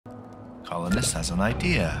Colonist has an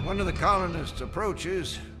idea. One of the colonists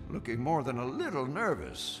approaches, looking more than a little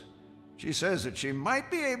nervous. She says that she might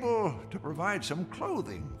be able to provide some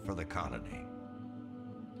clothing for the colony.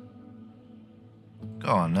 Go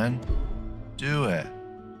on then. Do it.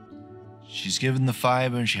 She's given the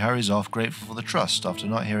fiber and she hurries off, grateful for the trust. After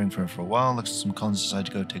not hearing from her for a while, looks at some cons, decide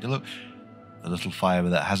to go take a look. The little fiber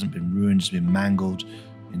that hasn't been ruined has been mangled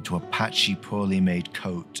into a patchy, poorly made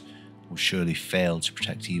coat. Will surely fail to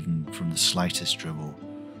protect even from the slightest dribble.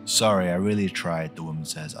 Sorry, I really tried, the woman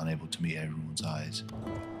says, unable to meet everyone's eyes.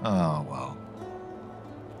 Oh, well.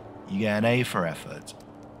 You get an A for effort.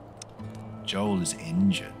 Joel is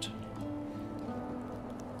injured.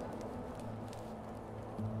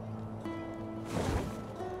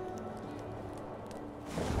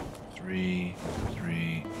 Three.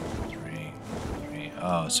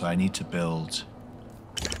 Oh, so I need to build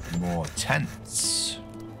more tents.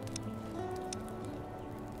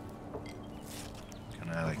 Can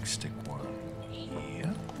I, like, stick one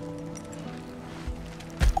here?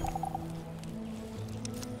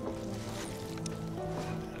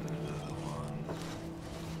 Another one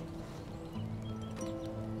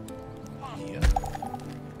here.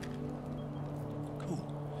 Cool.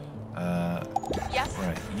 Yes.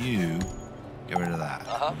 Right, you get rid of that.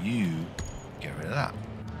 You get rid of that.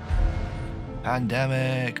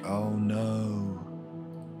 Pandemic! Oh no.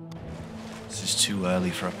 This is too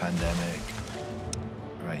early for a pandemic.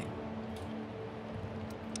 Right.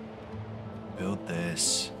 Build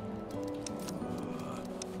this.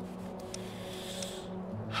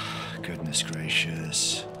 Goodness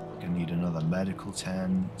gracious. Gonna need another medical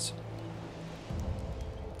tent.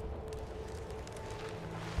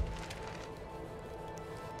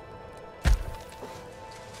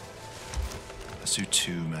 Let's do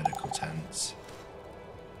 2 medical tents.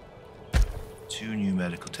 2 new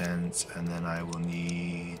medical tents, and then I will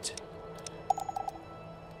need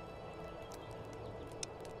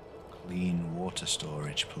clean water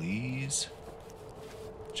storage, please.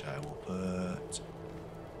 Which I will put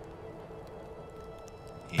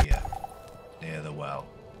here, near the well.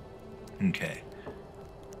 Okay.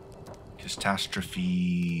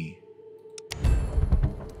 Catastrophe.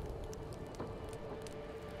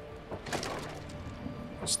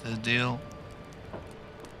 What's the deal?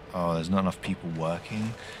 Oh, there's not enough people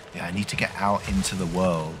working. Yeah, I need to get out into the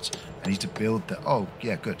world. I need to build the... Oh,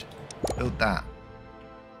 yeah, good. Build that.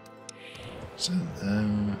 So,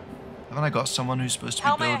 haven't I got someone who's supposed to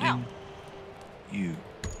be building? You.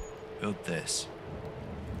 Build this.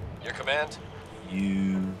 Your command?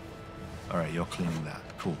 You... Alright, you're cleaning that.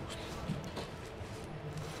 Cool.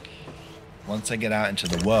 Once I get out into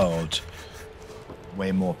the world,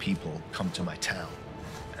 way more people come to my town.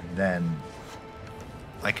 And then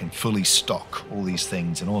I can fully stock all these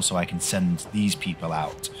things, and also I can send these people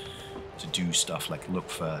out to do stuff like look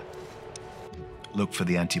for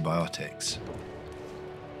the antibiotics.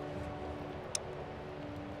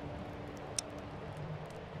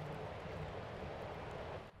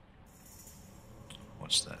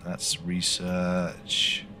 What's that? That's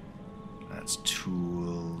research. That's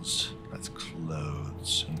tools. That's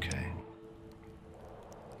clothes. Okay.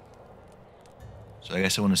 So I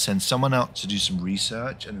guess I want to send someone out to do some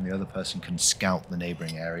research, and then the other person can scout the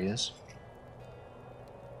neighboring areas.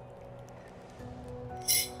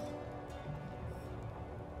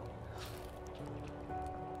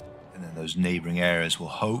 And then those neighboring areas will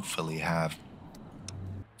hopefully have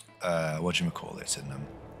whatchamacallits in them.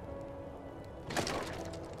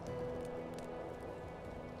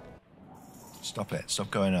 Stop it.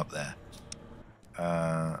 Stop going up there.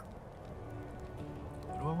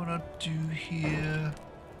 What do I want to do here?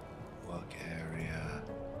 Work area.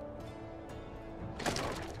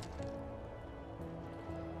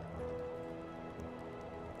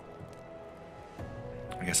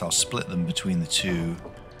 I guess I'll split them between the two.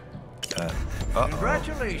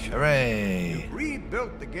 Congratulations. Hooray! You've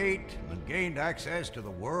rebuilt the gate and gained access to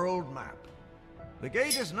the world map. The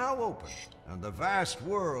gate is now open, and the vast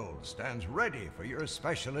world stands ready for your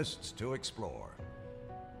specialists to explore.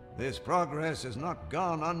 This progress has not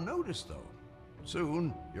gone unnoticed, though.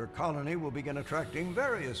 Soon, your colony will begin attracting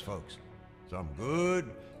various folks. Some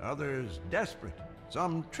good, others desperate,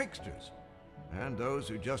 some tricksters, and those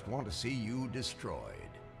who just want to see you destroyed.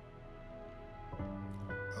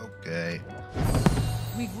 Okay.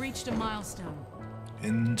 We've reached a milestone.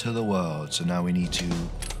 Into the world. So now we need to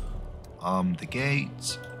arm the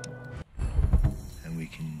gate. And we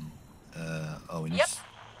can... we need... Yep.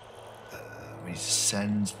 We need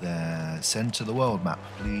to send to the world map,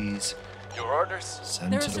 please. Your orders?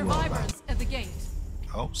 Send There are to the world map. survivors at the gate.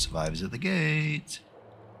 Oh, survivors at the gate.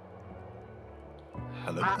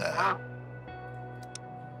 Hello there.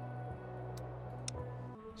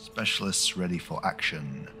 Specialists ready for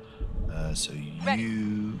action. So Ready.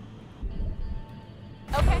 you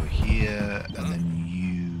Okay. go here, and then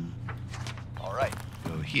you All right.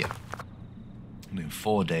 go here. And in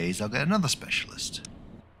 4 days, I'll get another specialist.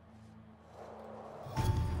 A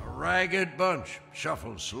ragged bunch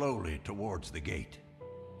shuffles slowly towards the gate.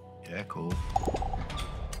 Yeah, cool.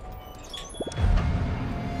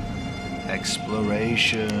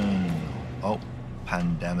 Exploration. Oh,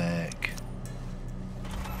 pandemic.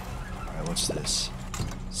 Alright, what's this?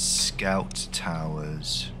 Scout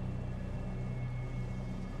towers.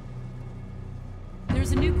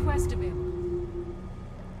 There's a new quest available.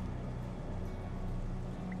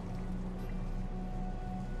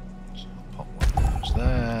 So I'll pop one of those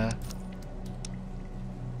there.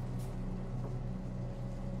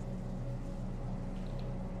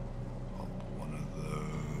 Pop one of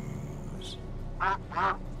those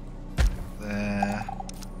there.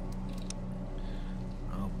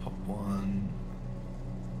 I'll pop one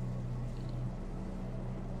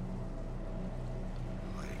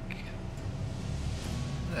like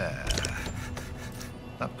there.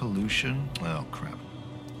 That pollution? Oh crap.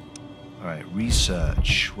 Alright,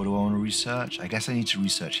 research. What do I want to research? I guess I need to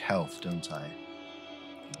research health, don't I?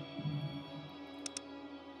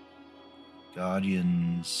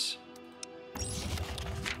 Guardians. And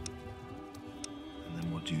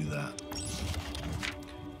then we'll do that.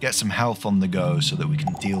 Get some health on the go so that we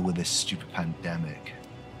can deal with this stupid pandemic.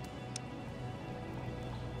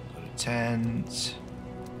 Got a tent.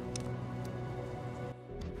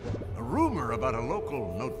 A rumor about a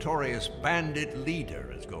local notorious bandit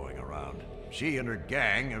leader is going around. She and her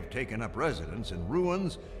gang have taken up residence in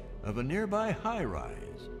ruins of a nearby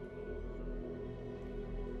high-rise.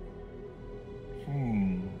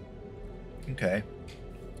 Okay.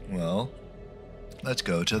 Well, let's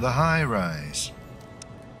go to the high rise.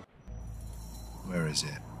 Where is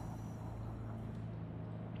it?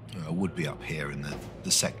 Oh, it would be up here in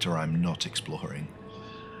the sector I'm not exploring.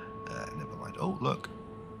 Never mind. Oh, look.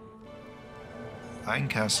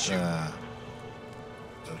 Lancaster.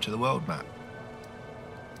 Go to the world map.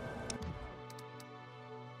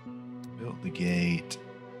 Built the gate.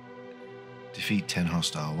 Defeat 10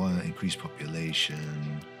 hostile one. Increase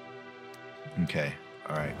population. Okay.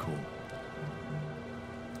 Alright, cool.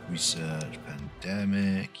 Research.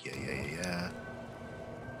 Pandemic. Yeah.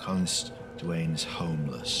 Colonist Dwayne's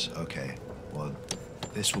homeless. Okay. Well,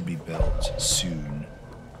 this will be built soon.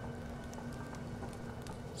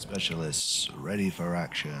 Specialists ready for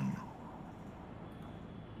action.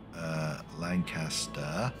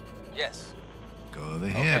 Lancaster. Yes. Go over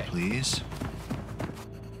here, Okay. please.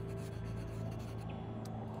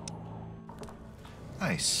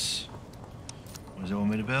 Nice. What does it want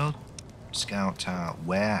me to build? Scout tower,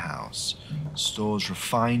 warehouse. Stores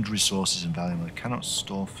refined resources and valuable. Cannot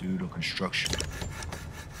store food or construction.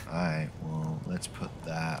 Alright, well, let's put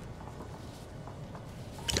that.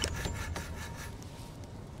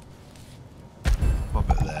 Pop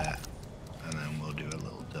it there. And then we'll do a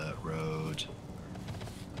little dirt road.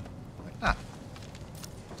 Like that.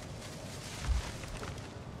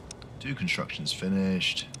 2 constructions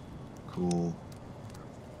finished. Cool.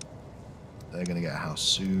 They're gonna get a house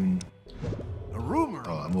soon. A rumor.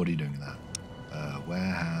 Oh, I'm already doing that.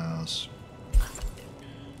 Warehouse.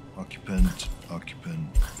 Occupant.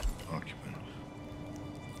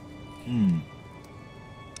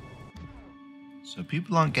 So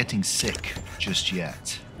people aren't getting sick just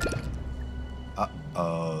yet.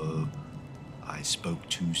 Uh-oh. I spoke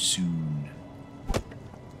too soon.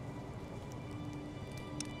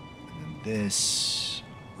 And then this,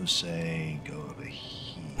 we'll say, go over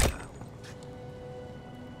here.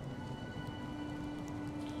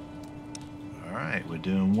 Alright, we're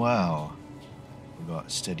doing well. We've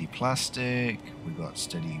got steady plastic, we've got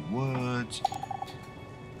steady wood.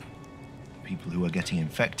 People who are getting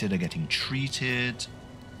infected are getting treated.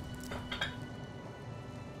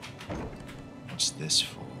 What's this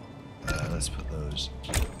for? Let's put those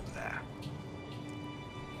there.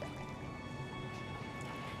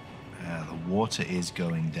 The water is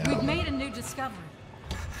going down. We've made a new discovery.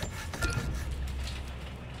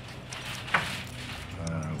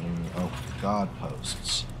 Oh, guard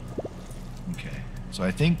posts. Okay. So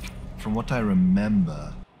I think, from what I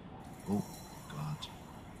remember... Oh, God.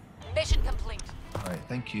 Mission complete. Alright,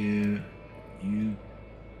 thank you. You...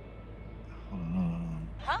 Hold on.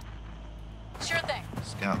 Huh? Sure thing.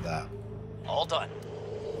 Scout that. All done.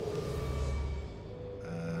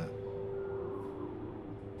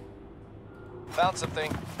 Found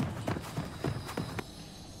something.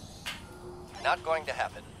 Not going to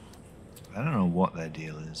happen. I don't know what their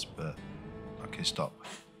deal is, but... Okay, stop.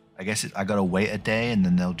 I guess I gotta wait a day and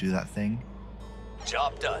then they'll do that thing.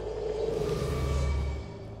 Job done.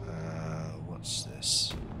 What's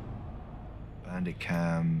this? Bandit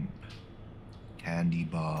camp, candy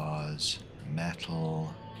bars,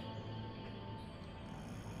 metal.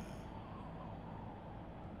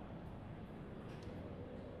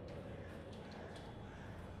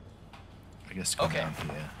 I guess go down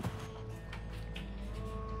here.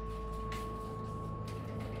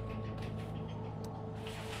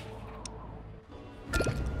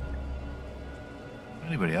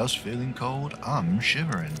 Anybody else feeling cold? I'm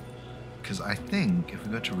shivering. Because I think if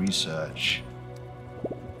we go to research,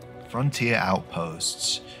 Frontier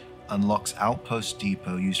Outposts unlocks Outpost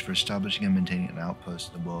Depot used for establishing and maintaining an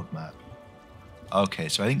outpost on the world map. Okay,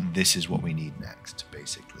 so I think this is what we need next,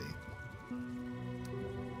 basically.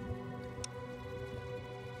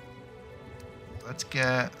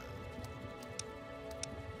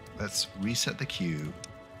 Let's reset the queue.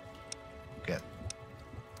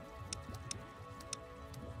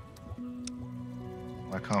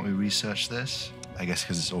 Why can't we research this? I guess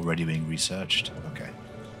because it's already being researched. Okay.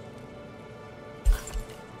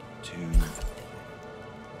 2.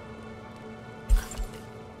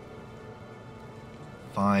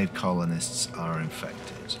 Five colonists are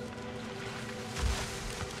infected.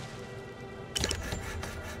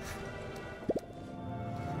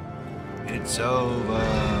 It's over.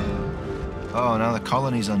 Oh, now the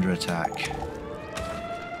colony's under attack.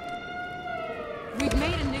 We've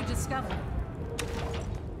made a new discovery.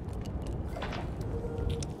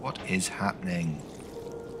 What is happening?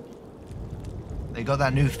 They got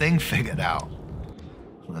that new thing figured out.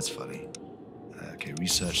 Well, that's funny. Okay,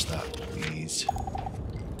 research that, please.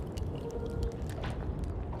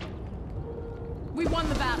 We won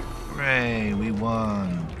the battle. Hooray, we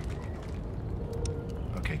won.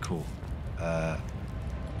 Okay, cool.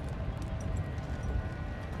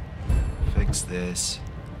 Fix this.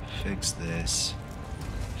 Fix this.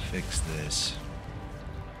 Fix this.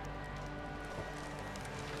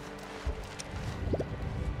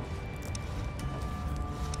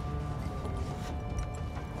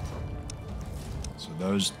 So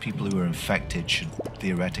those people who are infected should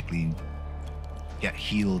theoretically get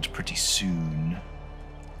healed pretty soon.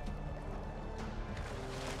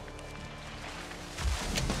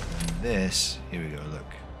 And this, here we go, look.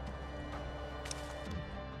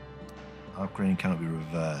 Upgrading cannot be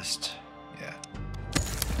reversed. Yeah.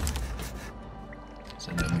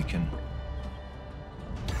 So then we can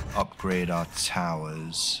upgrade our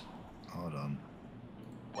towers. Hold on.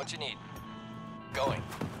 What you need? Going.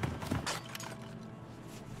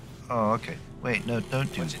 Oh, okay. Wait, no,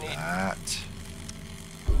 don't do What you need? that.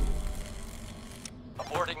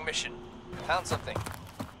 Aborting mission. Found something.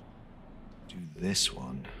 Do this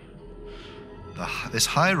one. This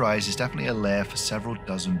high-rise is definitely a lair for several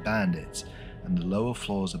dozen bandits, and the lower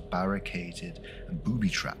floors are barricaded and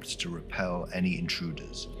booby-trapped to repel any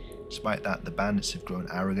intruders. Despite that, the bandits have grown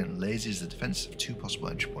arrogant and lazy as the defenses have 2 possible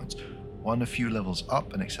entry points. One a few levels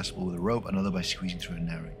up and accessible with a rope, another by squeezing through a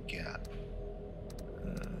narrow gap.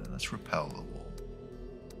 Let's repel the wall.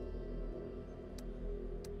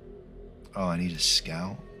 Oh, I need a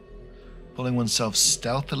scout. Pulling oneself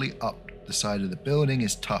stealthily up the side of the building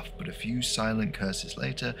is tough, but a few silent curses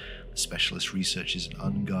later, the specialist researches an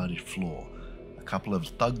unguarded floor. A couple of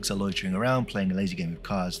thugs are loitering around, playing a lazy game of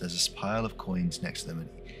cards. There's a pile of coins next to them, and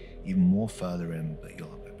even more further in, but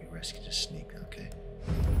you'll be risky to sneak, okay?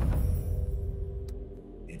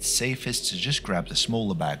 It's safest to just grab the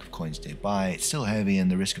smaller bag of coins nearby. It's still heavy, and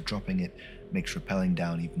the risk of dropping it makes rappelling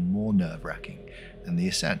down even more nerve-wracking than the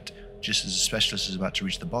ascent. Just as the specialist is about to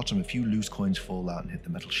reach the bottom, a few loose coins fall out and hit the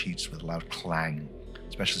metal sheets with a loud clang.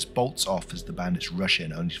 The specialist bolts off as the bandits rush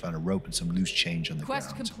in, only to find a rope and some loose change on the ground.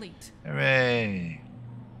 Quest complete. Hooray!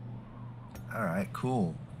 Alright,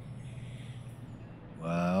 cool.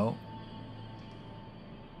 Well...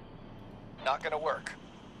 Not gonna work.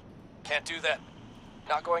 Can't do that.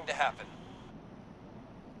 Not going to happen.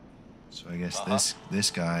 So I guess this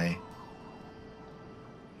guy...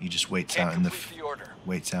 He just waits out in the field.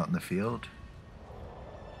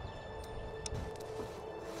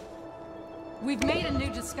 We've made a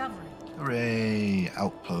new discovery. Hooray!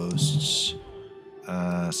 Outposts.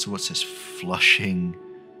 So what's this? Flushing,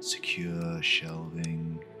 secure,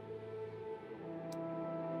 shelving,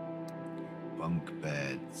 bunk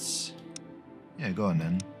beds. Yeah, go on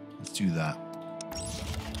then. Let's do that.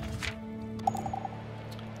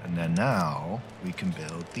 And then now we can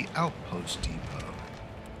build the outpost depot.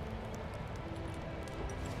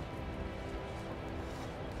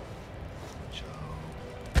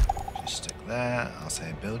 Stick there. I'll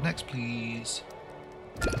say build next, please.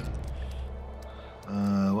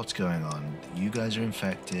 What's What's going on? You guys are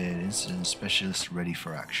infected. Incident specialist ready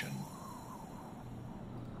for action.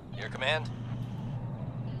 Your command?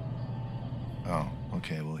 Oh,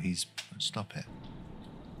 okay. Well, he's... Stop it.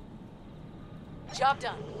 Job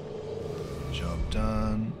done. Job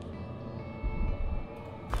done.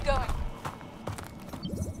 Going.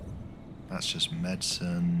 That's just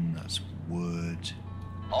medicine. That's wood.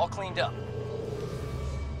 All cleaned up.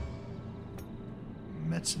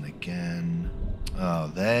 Medicine again.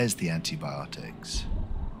 Oh, there's the antibiotics.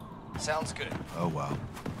 Sounds good. Oh, wow.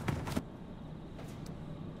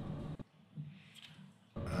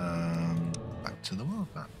 Back to the world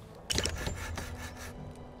map.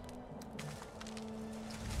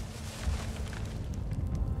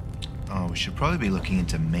 Oh, we should probably be looking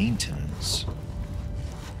into maintenance.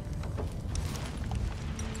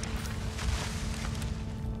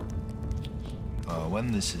 Oh,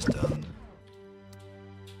 when this is done.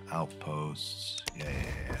 Outposts.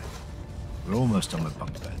 Yeah. We're almost done with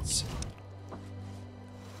bunk beds.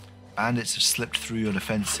 Bandits have slipped through your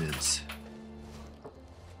defenses.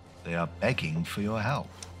 They are begging for your help.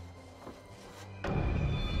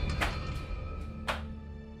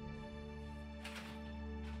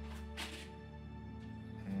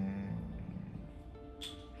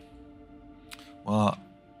 Well,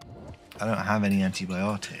 I don't have any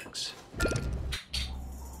antibiotics.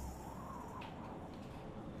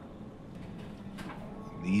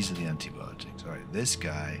 These are the antibiotics. Alright, this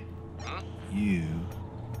guy, you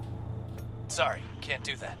Sorry, can't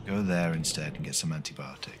do that. go there instead and get some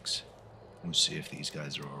antibiotics. We'll see if these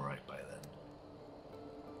guys are alright by then.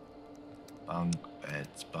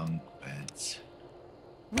 Bunk beds.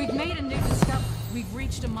 We've made a new discovery. We've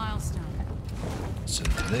reached a milestone. So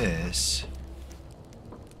this...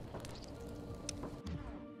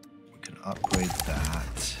 we can upgrade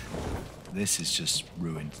that. This is just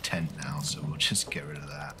ruined tent now, so we'll just get rid of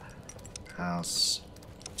that. House,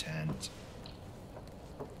 tent.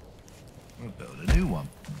 We'll build a new one.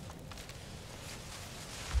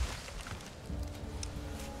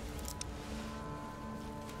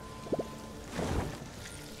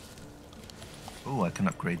 Oh, I can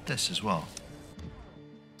upgrade this as well.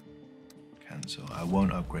 Cancel. I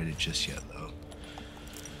won't upgrade it just yet, though.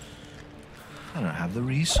 I don't have the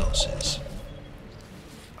resources.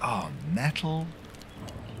 Oh, metal?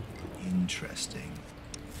 Interesting.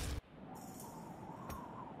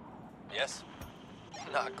 Yes?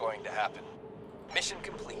 Not going to happen. Mission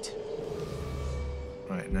complete.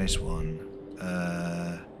 Right, nice one.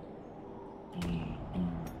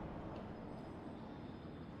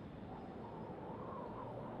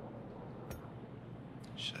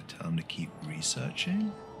 Should I tell him to keep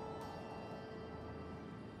researching?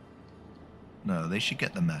 No, they should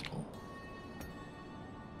get the metal.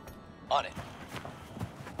 On it.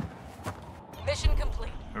 Mission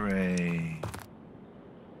complete. Hooray.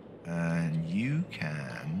 And you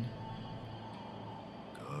can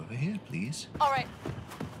go over here, please. All right.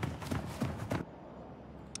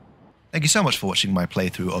 Thank you so much for watching my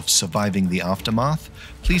playthrough of Surviving the Aftermath.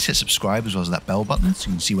 Please hit subscribe as well as that bell button so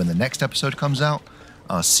you can see when the next episode comes out.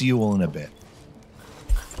 I'll see you all in a bit.